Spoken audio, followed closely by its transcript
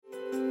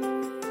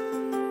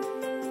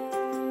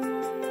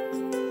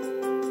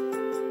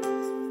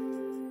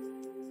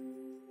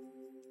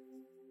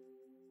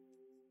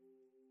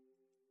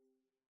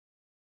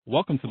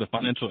Welcome to the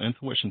Financial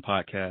Intuition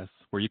Podcast,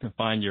 where you can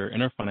find your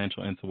inner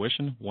financial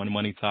intuition one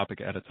money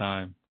topic at a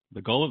time.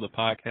 The goal of the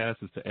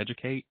podcast is to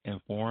educate,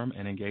 inform,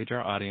 and engage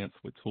our audience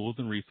with tools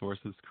and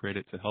resources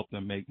created to help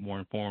them make more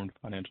informed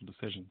financial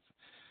decisions.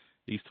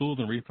 These tools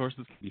and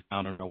resources can be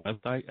found on our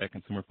website at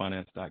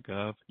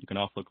consumerfinance.gov. You can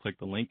also click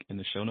the link in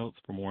the show notes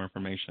for more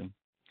information.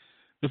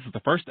 This is the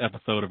first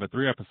episode of a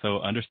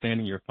 3-episode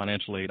Understanding Your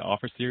Financial Aid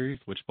Offer series,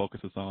 which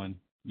focuses on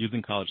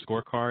using College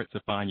Scorecard to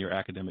find your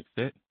academic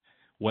fit,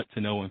 what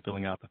to know when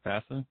filling out the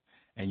FAFSA,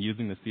 and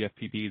using the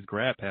CFPB's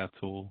Grad Path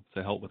tool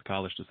to help with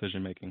college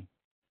decision making.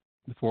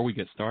 Before we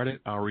get started,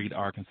 I'll read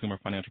our Consumer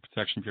Financial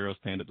Protection Bureau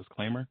standard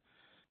disclaimer.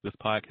 This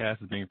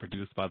podcast is being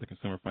produced by the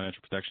Consumer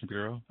Financial Protection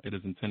Bureau. It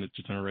is intended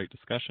to generate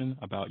discussion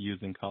about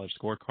using College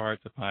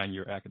Scorecard to find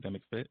your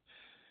academic fit.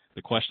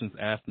 The questions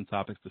asked and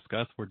topics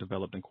discussed were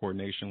developed in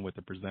coordination with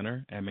the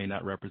presenter and may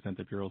not represent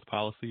the Bureau's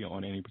policy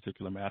on any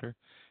particular matter.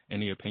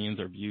 Any opinions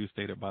or views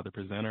stated by the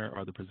presenter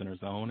are the presenter's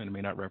own and may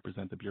not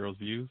represent the Bureau's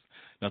views.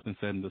 Nothing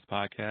said in this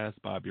podcast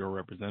by a Bureau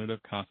representative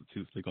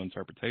constitutes legal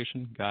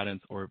interpretation,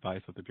 guidance, or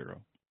advice of the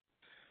Bureau.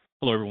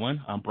 Hello,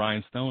 everyone. I'm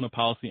Brian Stone, a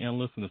policy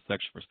analyst in the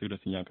section for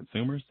students and young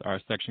consumers. Our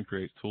section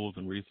creates tools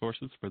and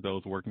resources for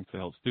those working to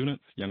help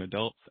students, young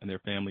adults, and their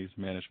families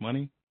manage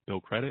money,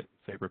 build credit,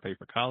 save or pay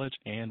for college,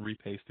 and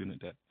repay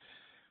student debt.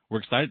 We're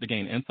excited to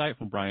gain insight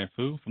from Brian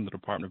Fu from the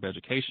Department of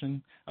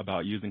Education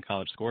about using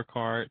College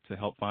Scorecard to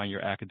help find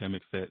your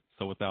academic fit.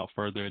 So without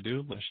further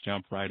ado, let's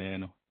jump right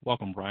in.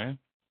 Welcome, Brian.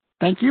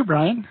 Thank you,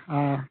 Brian.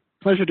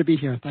 Pleasure to be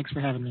here. Thanks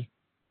for having me.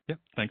 Yep,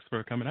 thanks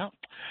for coming out.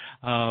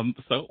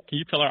 So can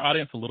you tell our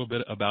audience a little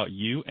bit about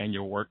you and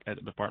your work at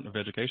the Department of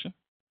Education?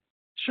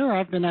 Sure.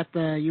 I've been at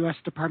the U.S.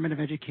 Department of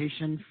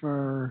Education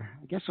for,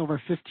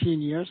 over 15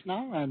 years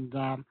now. And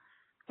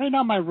right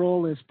now my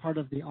role is part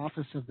of the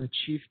Office of the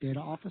Chief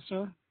Data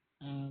Officer.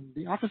 And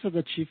the Office of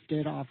the Chief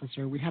Data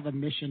Officer, we have a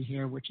mission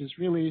here, which is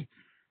really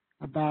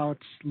about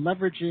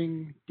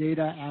leveraging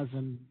data as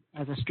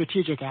a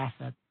strategic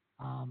asset.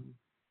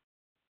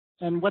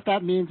 And what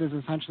that means is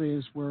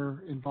essentially we're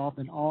involved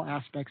in all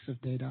aspects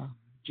of data,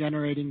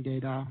 generating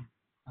data,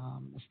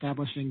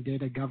 establishing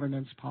data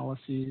governance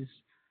policies,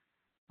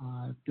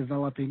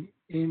 developing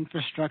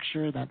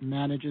infrastructure that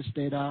manages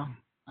data.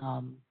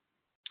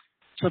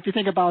 So if you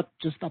think about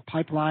just a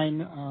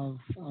pipeline of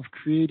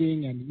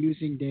creating and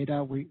using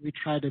data, we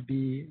try to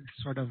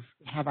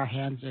have our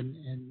hands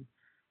in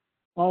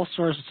all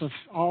sorts of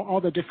all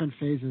the different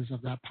phases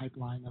of that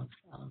pipeline of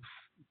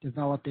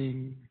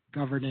developing,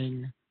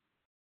 governing,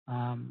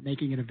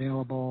 making it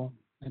available,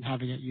 and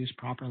having it used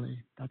properly.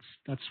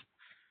 That's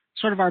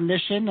sort of our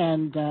mission,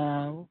 and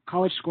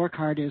College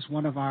Scorecard is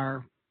one of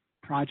our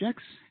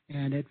projects,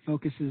 and it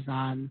focuses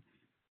on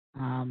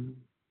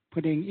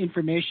putting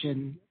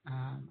information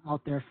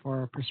out there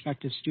for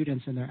prospective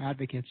students and their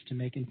advocates to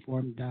make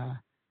informed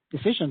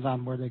decisions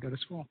on where they go to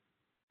school.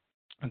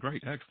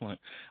 Great, excellent.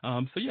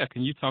 Can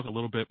you talk a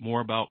little bit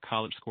more about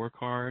College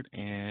Scorecard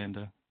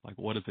and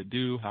what does it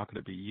do, how could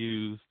it be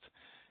used,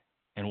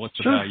 and what's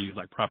the value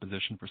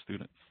proposition for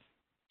students?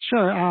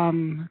 Sure.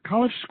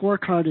 College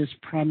Scorecard is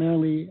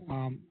primarily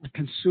a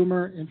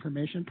consumer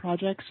information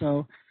project.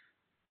 So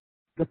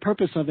the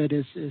purpose of it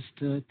is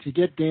to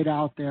get data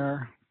out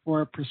there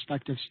for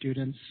prospective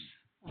students,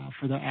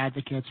 for their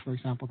advocates, for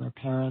example, their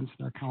parents,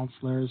 their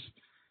counselors,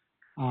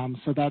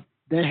 so that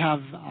they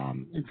have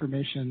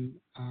information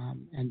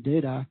and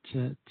data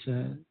to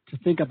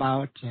think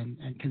about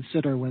and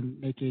consider when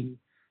making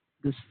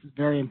this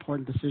very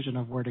important decision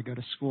of where to go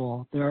to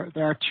school. There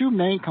are two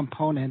main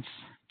components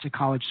to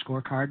College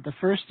Scorecard. The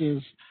first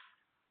is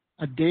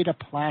a data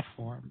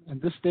platform,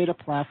 and this data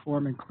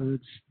platform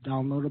includes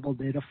downloadable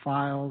data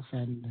files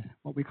and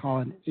what we call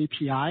an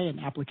API, an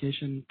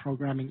application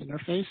programming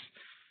interface.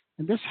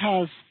 And this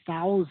has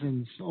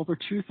over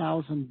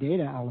 2,000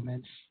 data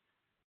elements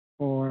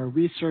for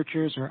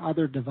researchers or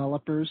other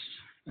developers.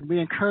 And we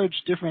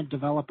encourage different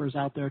developers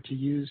out there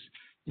to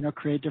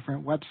create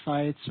different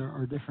websites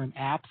or different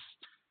apps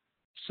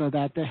so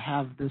that they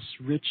have this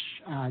rich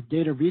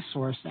data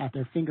resource at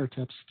their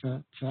fingertips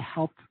to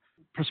help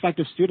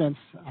prospective students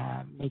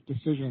make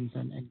decisions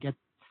and get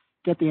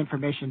the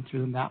information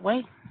to them that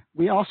way.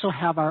 We also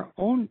have our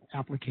own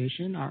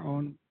application, our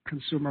own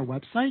consumer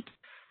website,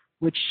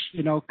 which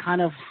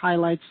kind of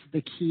highlights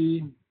a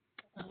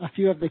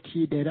few of the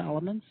key data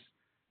elements.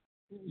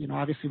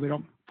 Obviously we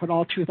don't put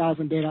all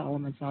 2,000 data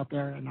elements out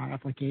there in our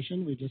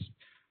application. We just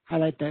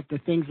highlight the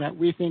things that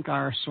we think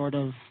are sort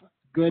of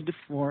good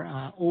for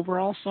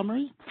overall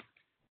summary,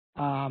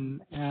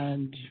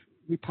 and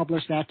we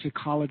publish that to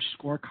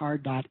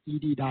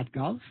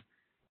collegescorecard.ed.gov,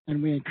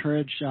 and we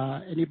encourage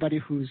anybody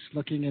who's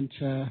looking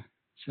into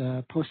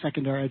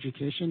post-secondary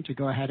education to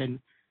go ahead and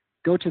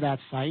go to that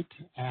site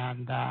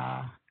and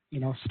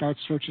start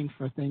searching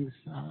for things,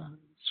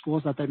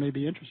 schools that they may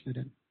be interested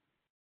in.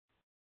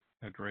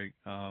 Great.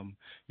 And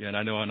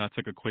I know, and I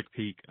took a quick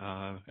peek,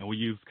 and we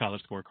use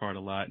College Scorecard a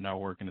lot in our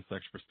work in the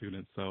section for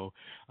students. So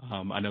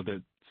I know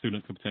that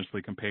students can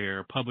potentially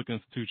compare public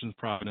institutions,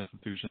 private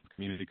institutions,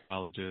 community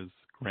colleges,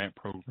 grant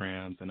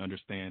programs and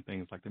understand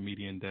things like the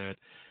median debt,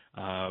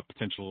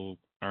 potential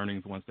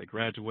earnings once they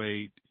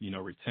graduate,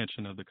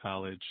 retention of the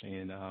college,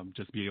 and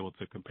just be able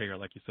to compare,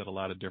 like you said, a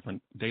lot of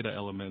different data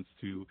elements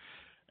to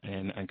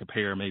and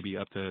compare maybe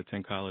up to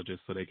 10 colleges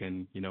so they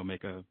can,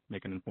 make an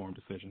informed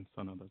decision.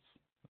 So no, that's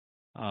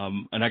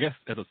and I guess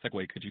as a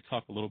segue, could you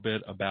talk a little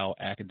bit about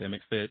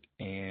academic fit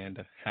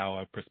and how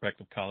a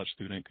prospective college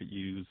student could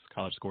use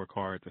College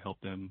Scorecard to help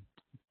them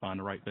find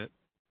the right fit?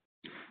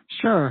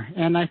 Sure,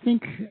 and I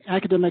think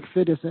academic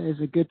fit is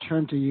a good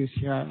term to use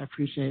here. I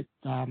appreciate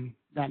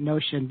that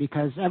notion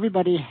because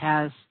everybody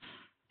has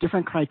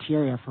different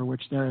criteria for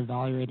which they're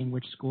evaluating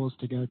which schools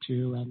to go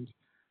to,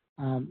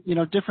 and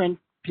different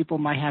people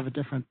might have a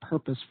different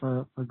purpose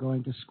for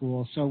going to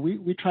school. So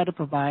we try to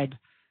provide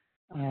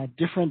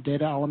different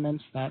data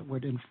elements that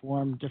would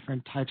inform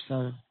different types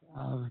of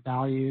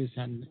values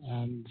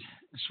and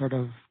sort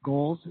of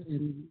goals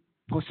in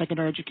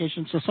post-secondary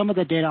education. So some of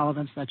the data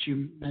elements that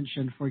you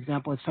mentioned, for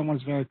example, if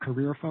someone's very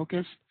career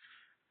focused,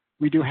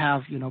 we do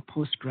have,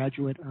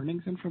 postgraduate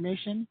earnings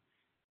information,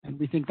 and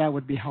we think that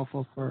would be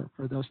helpful for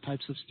those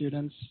types of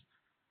students.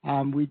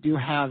 We do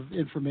have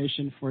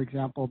information, for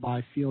example,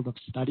 by field of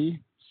study.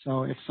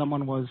 So if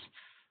someone was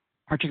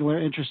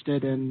particularly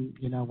interested in,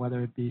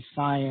 whether it be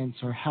science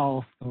or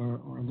health or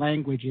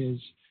languages,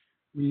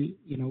 we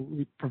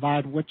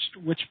provide which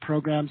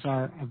programs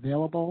are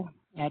available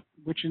at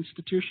which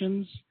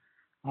institutions.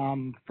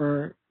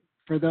 For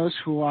those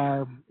who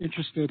are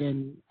interested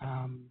in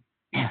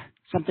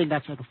something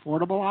that's an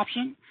affordable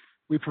option,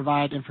 we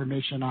provide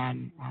information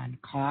on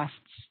costs.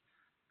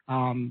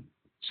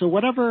 So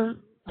whatever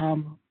a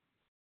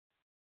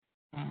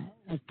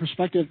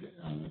prospective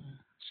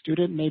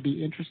student may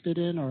be interested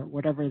in or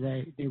whatever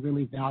they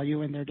really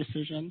value in their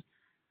decision,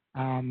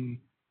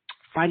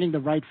 finding the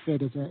right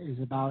fit is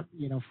about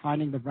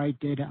finding the right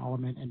data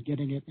element and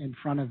getting it in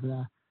front of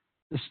the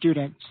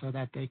student so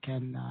that they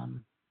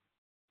can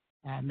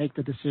make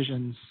the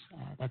decisions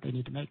that they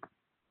need to make.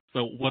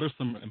 So what are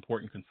some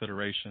important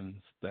considerations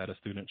that a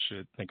student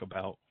should think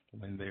about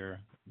when they're,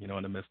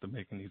 in the midst of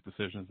making these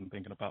decisions and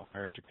thinking about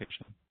higher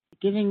education?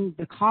 Given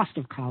the cost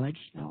of college,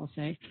 I'll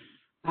say,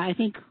 I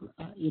think,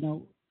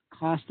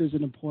 cost is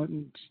an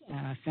important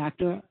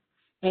factor.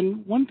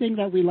 And one thing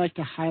that we like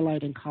to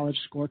highlight in College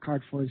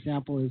Scorecard, for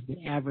example, is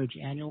the average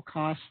annual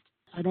cost.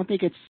 I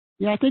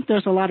think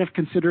there's a lot of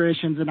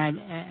considerations, and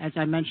as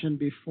I mentioned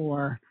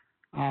before,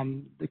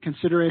 the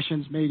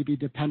considerations may be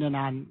dependent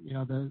on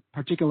the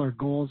particular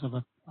goals of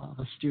a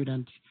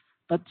student.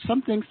 But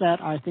some things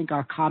that I think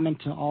are common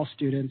to all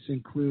students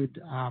include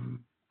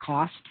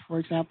cost, for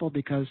example,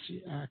 because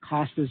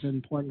cost is an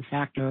important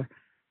factor,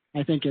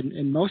 I think,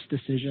 in most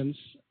decisions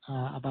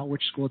about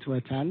which school to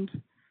attend.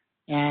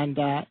 And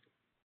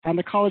on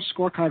the College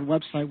Scorecard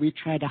website, we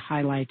try to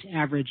highlight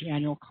average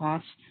annual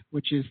cost,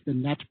 which is the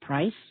net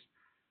price.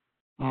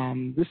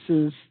 This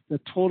is the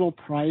total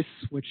price,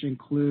 which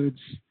includes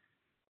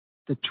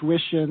the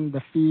tuition,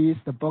 the fees,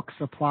 the book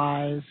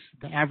supplies,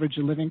 the average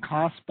living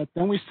costs, but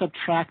then we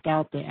subtract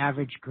out the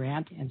average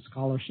grant and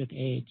scholarship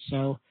aid.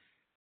 So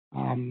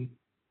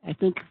I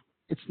think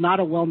it's not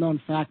a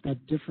well-known fact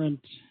that different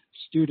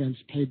students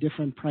pay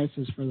different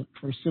prices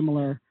for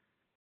similar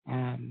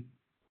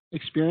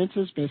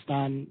experiences based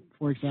on,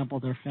 for example,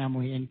 their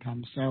family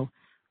income. So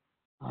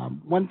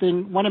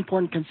one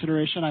important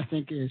consideration, I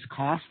think, is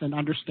cost and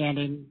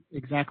understanding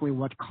exactly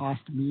what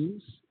cost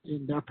means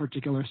in their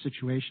particular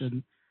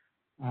situation.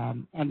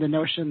 And the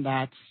notion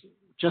that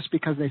just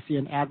because they see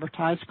an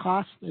advertised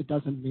cost, it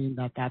doesn't mean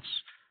that that's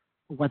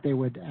what they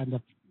would end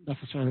up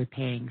necessarily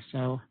paying.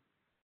 So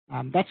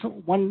that's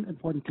one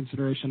important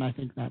consideration I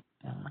think that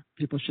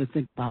people should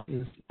think about,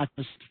 is not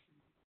just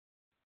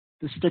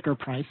the sticker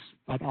price,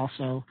 but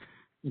also,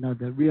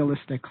 the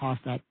realistic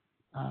cost that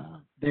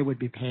they would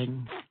be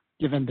paying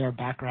given their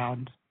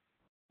background,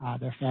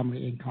 their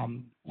family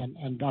income,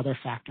 and other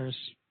factors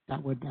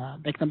that would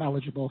make them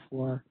eligible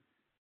for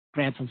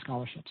grants and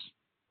scholarships.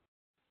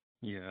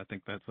 Yeah, I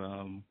think that's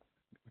a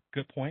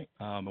good point.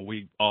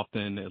 We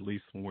often, at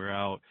least when we're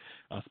out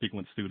speaking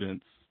with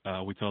students,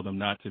 we tell them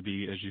not to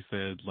be, as you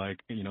said,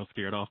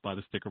 scared off by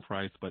the sticker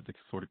price, but to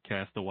sort of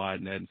cast a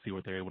wide net and see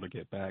what they're able to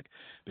get back.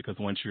 Because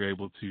once you're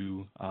able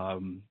to,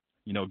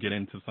 get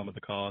into some of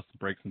the costs,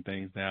 break some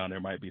things down, there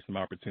might be some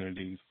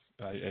opportunities,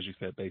 as you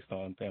said, based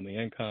on family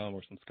income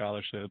or some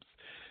scholarships,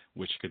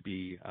 which could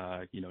be,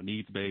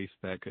 needs-based,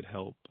 that could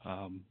help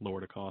lower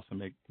the cost and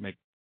make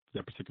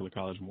that particular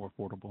college more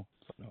affordable.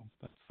 So no,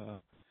 that's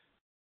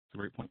a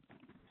great point.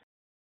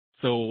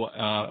 So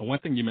one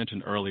thing you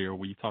mentioned earlier,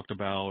 where you talked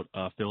about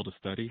field of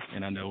study,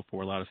 and I know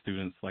for a lot of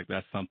students,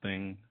 that's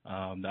something,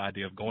 the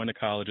idea of going to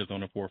college is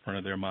on the forefront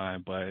of their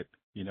mind, but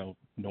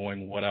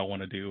knowing what I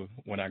want to do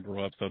when I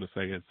grow up, so to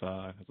say, it's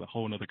a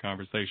whole other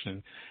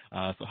conversation.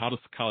 So how does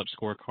College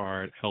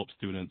Scorecard help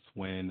students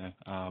when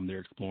they're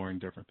exploring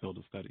different fields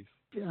of studies?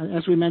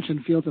 As we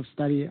mentioned, fields of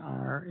study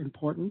are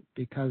important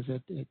because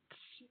it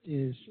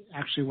is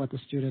actually what the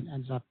student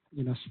ends up,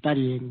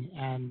 studying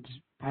and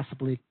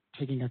possibly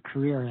taking a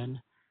career in.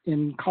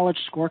 In College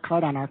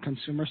Scorecard on our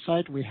consumer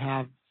site, we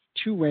have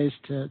two ways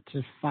to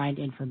find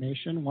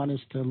information. One is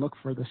to look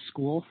for the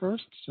school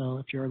first. So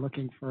if you're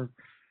looking for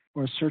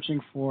or searching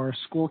for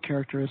school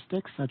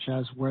characteristics, such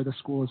as where the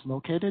school is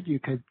located, you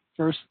could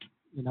first,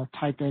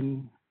 type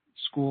in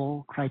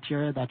school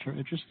criteria that you're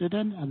interested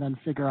in, and then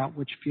figure out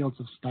which fields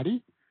of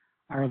study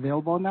are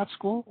available in that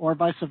school, or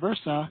vice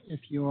versa. If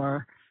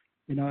you're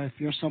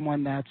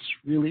someone that's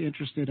really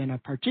interested in a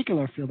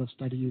particular field of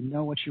study, you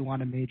know what you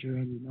want to major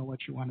in, you know what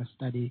you want to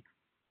study,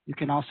 you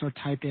can also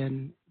type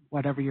in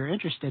whatever you're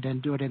interested in,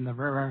 do it in the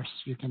reverse.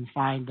 You can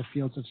find the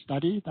fields of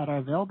study that are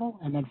available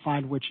and then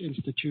find which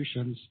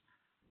institutions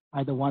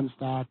are the ones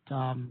that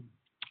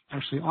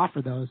actually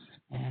offer those,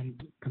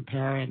 and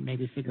compare and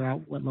maybe figure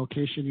out what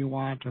location you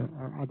want or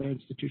other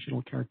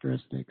institutional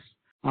characteristics.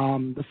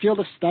 The field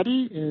of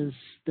study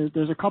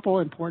there's a couple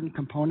important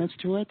components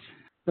to it.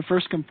 The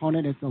first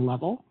component is the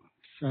level.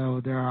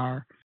 So there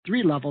are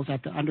 3 levels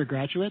at the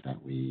undergraduate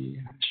that we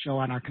show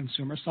on our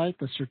consumer site: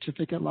 the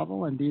certificate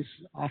level, and these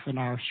often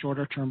are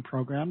shorter term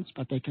programs,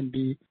 but they can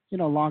be,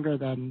 longer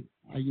than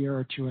a year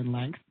or 2 in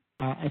length.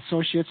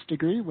 Associate's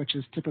degree, which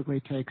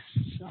typically takes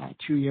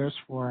 2 years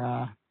for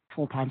a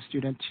full-time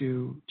student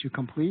to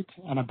complete,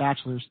 and a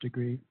bachelor's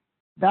degree.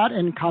 That,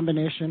 in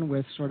combination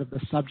with sort of the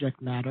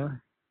subject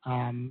matter,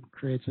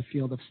 creates a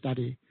field of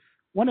study.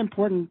 One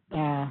important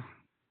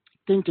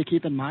thing to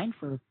keep in mind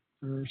for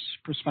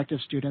prospective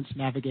students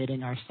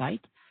navigating our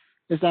site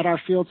is that our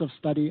fields of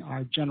study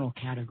are general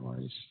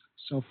categories.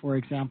 So, for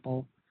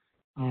example,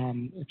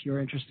 if you're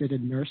interested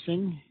in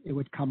nursing, it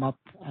would come up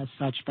as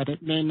such, but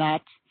it may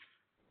not,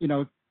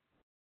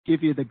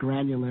 give you the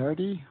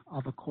granularity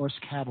of a course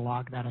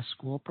catalog that a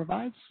school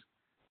provides.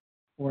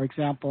 For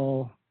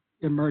example,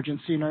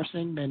 emergency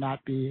nursing may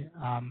not be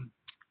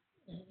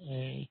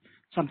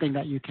something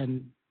that you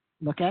can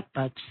look at,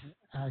 but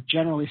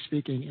generally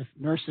speaking, if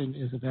nursing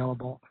is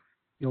available,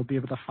 you'll be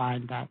able to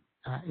find that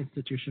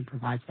institution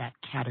provides that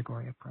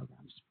category of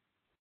programs.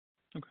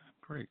 Okay,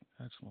 great,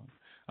 excellent.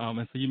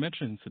 And so you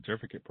mentioned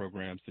certificate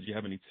programs. Did you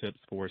have any tips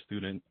for a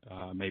student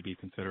maybe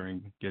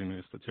considering getting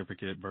a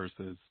certificate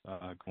versus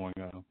going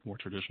a more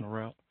traditional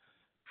route?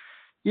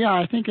 Yeah,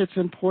 I think it's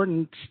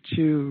important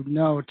to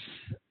note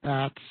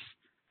that,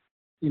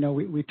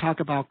 we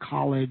talk about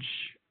college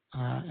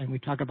and we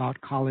talk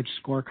about College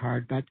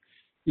Scorecard, but,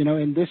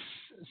 in this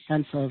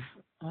sense of,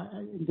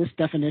 in this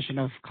definition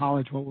of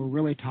college, what we're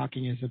really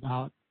talking is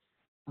about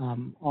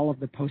all of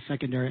the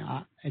post-secondary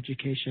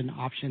education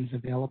options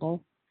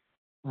available,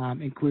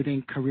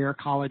 including career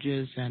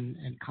colleges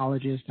and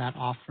colleges that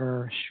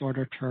offer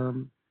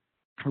shorter-term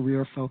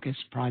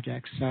career-focused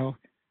projects. So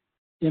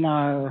in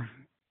our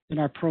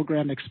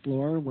program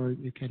Explorer, where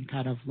you can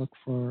kind of look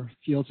for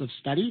fields of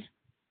study,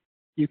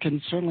 you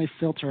can certainly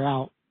filter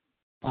out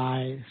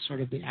by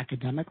sort of the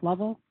academic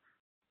level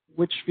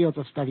which fields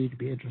of study to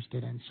be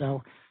interested in.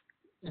 So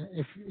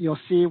if you'll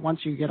see once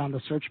you get on the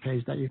search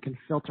page that you can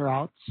filter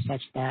out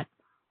such that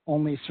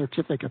only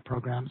certificate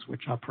programs,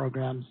 which are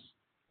programs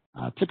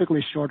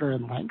typically shorter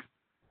in length,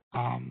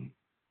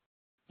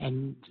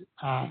 and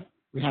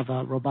we have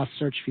a robust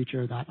search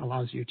feature that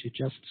allows you to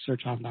just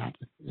search on that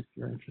if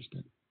you're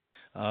interested.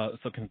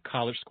 So can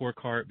College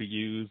Scorecard be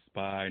used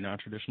by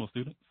non-traditional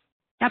students?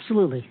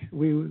 Absolutely.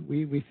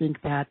 We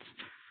think that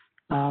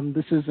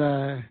this is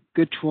a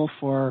good tool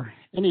for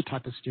any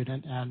type of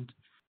student, and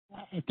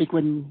I think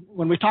when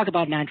we talk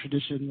about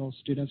non-traditional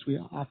students, we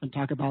often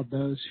talk about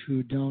those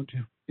who don't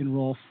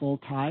enroll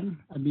full-time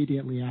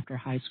immediately after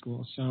high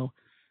school. So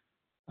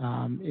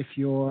if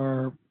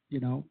you're,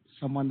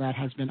 someone that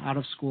has been out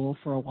of school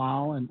for a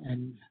while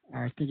and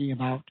are thinking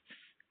about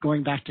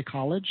going back to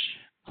college,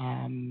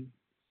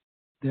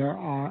 there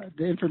are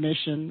the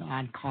information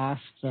on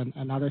costs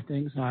and other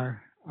things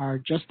are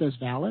just as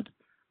valid.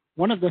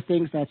 One of the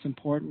things that's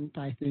important,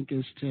 I think,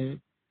 is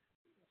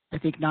I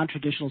think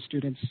non-traditional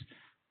students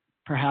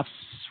perhaps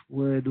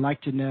would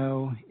like to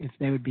know if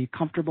they would be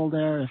comfortable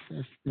there,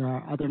 if there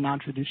are other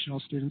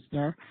non-traditional students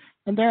there.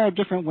 And there are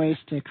different ways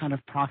to kind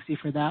of proxy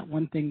for that.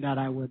 One thing that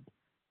I would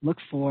look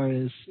for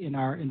is in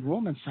our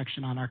enrollment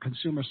section on our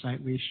consumer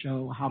site, we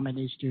show how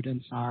many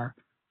students are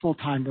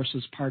full-time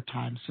versus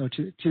part-time. So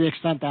to the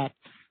extent that,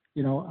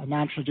 a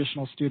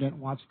non-traditional student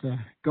wants to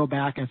go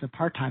back as a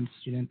part-time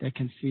student, they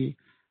can see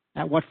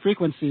at what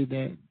frequency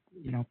the,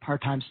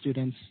 part-time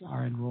students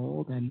are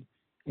enrolled and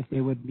if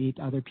they would meet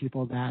other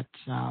people that,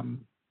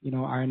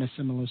 are in a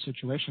similar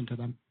situation to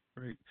them.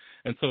 Great.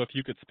 And so if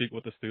you could speak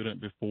with a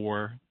student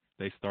before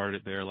they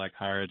started their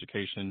higher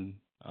education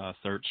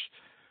search,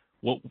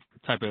 what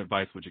type of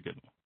advice would you give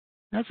them?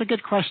 That's a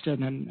good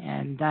question.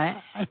 And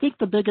I think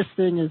the biggest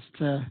thing is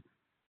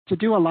to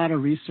do a lot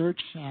of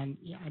research. And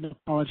I know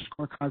College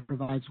Scorecard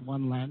provides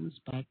one lens,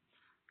 but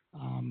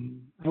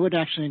I would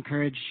actually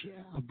encourage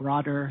a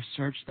broader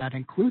search that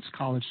includes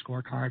College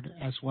Scorecard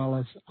as well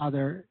as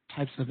other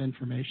types of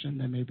information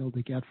they may be able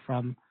to get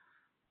from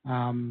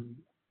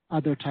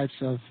other types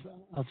of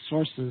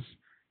sources.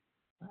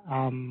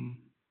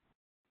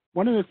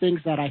 One of the things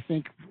that I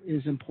think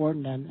is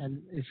important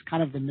and is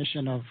kind of the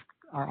mission of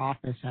our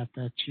office at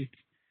the Chief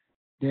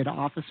Data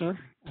Officer,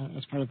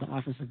 as part of the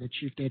Office of the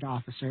Chief Data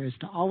Officer, is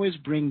to always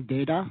bring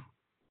data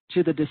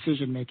to the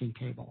decision-making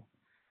table.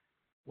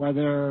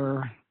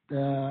 Whether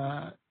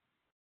the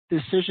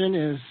decision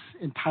is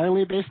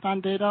entirely based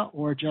on data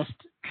or just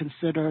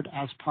considered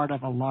as part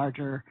of a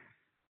larger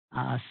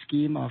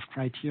scheme of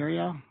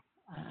criteria,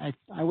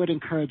 I would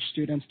encourage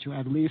students to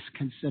at least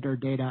consider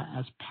data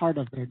as part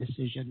of their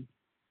decision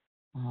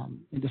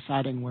in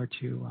deciding where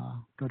to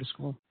go to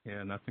school. Yeah,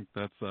 and I think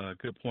that's a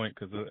good point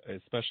because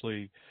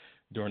especially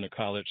during the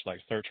college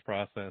search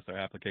process or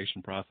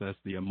application process,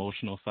 the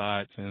emotional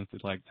side tends to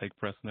take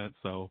precedence.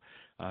 So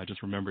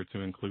just remember to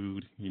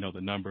include,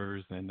 the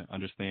numbers and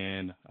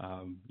understand,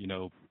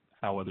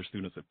 how other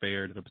students have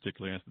fared at a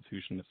particular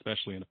institution,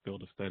 especially in a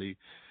field of study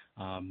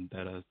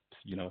that a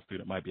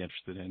student might be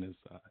interested in is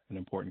an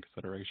important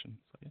consideration.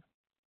 So yeah.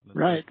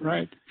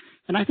 Right.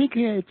 And I think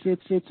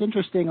it's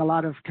interesting. A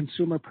lot of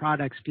consumer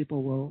products,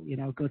 people will,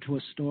 go to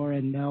a store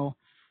and know,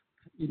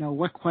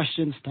 what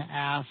questions to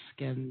ask,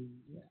 and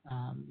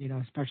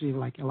especially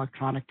like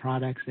electronic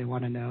products, they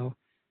want to know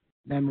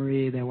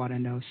memory, they want to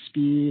know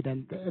speed,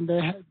 and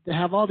they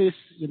have all these,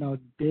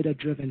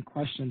 data-driven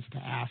questions to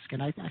ask.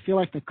 And I feel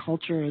like the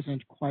culture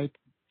isn't quite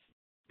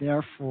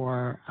there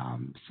for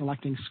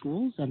selecting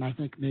schools. And I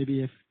think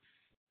maybe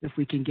if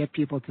we can get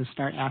people to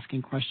start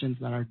asking questions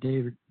that are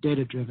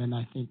data-driven,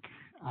 I think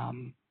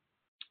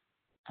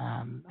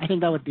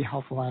that would be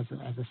helpful as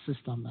a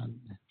system and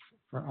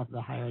of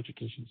the higher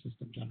education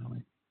system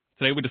generally.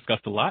 Today we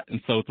discussed a lot, and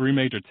so 3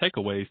 major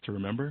takeaways to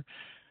remember.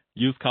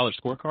 Use College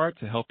Scorecard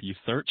to help you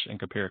search and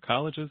compare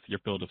colleges, your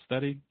field of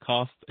study,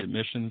 costs,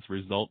 admissions,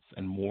 results,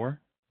 and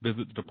more.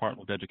 Visit the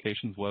Department of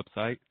Education's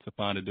website to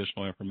find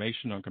additional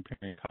information on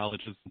comparing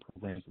colleges and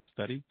programs of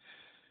study.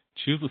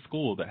 Choose a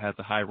school that has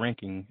a high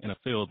ranking in a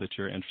field that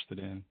you're interested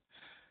in.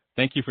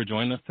 Thank you for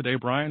joining us today,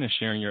 Brian, and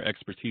sharing your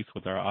expertise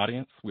with our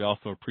audience. We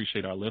also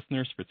appreciate our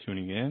listeners for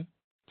tuning in.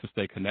 To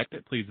stay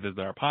connected, please visit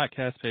our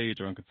podcast page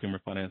or on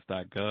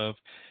consumerfinance.gov.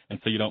 And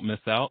so you don't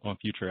miss out on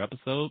future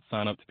episodes,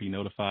 sign up to be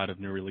notified of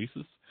new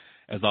releases.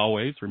 As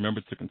always,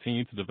 remember to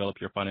continue to develop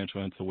your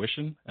financial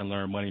intuition and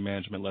learn money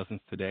management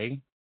lessons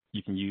today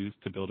you can use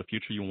to build a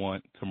future you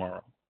want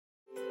tomorrow.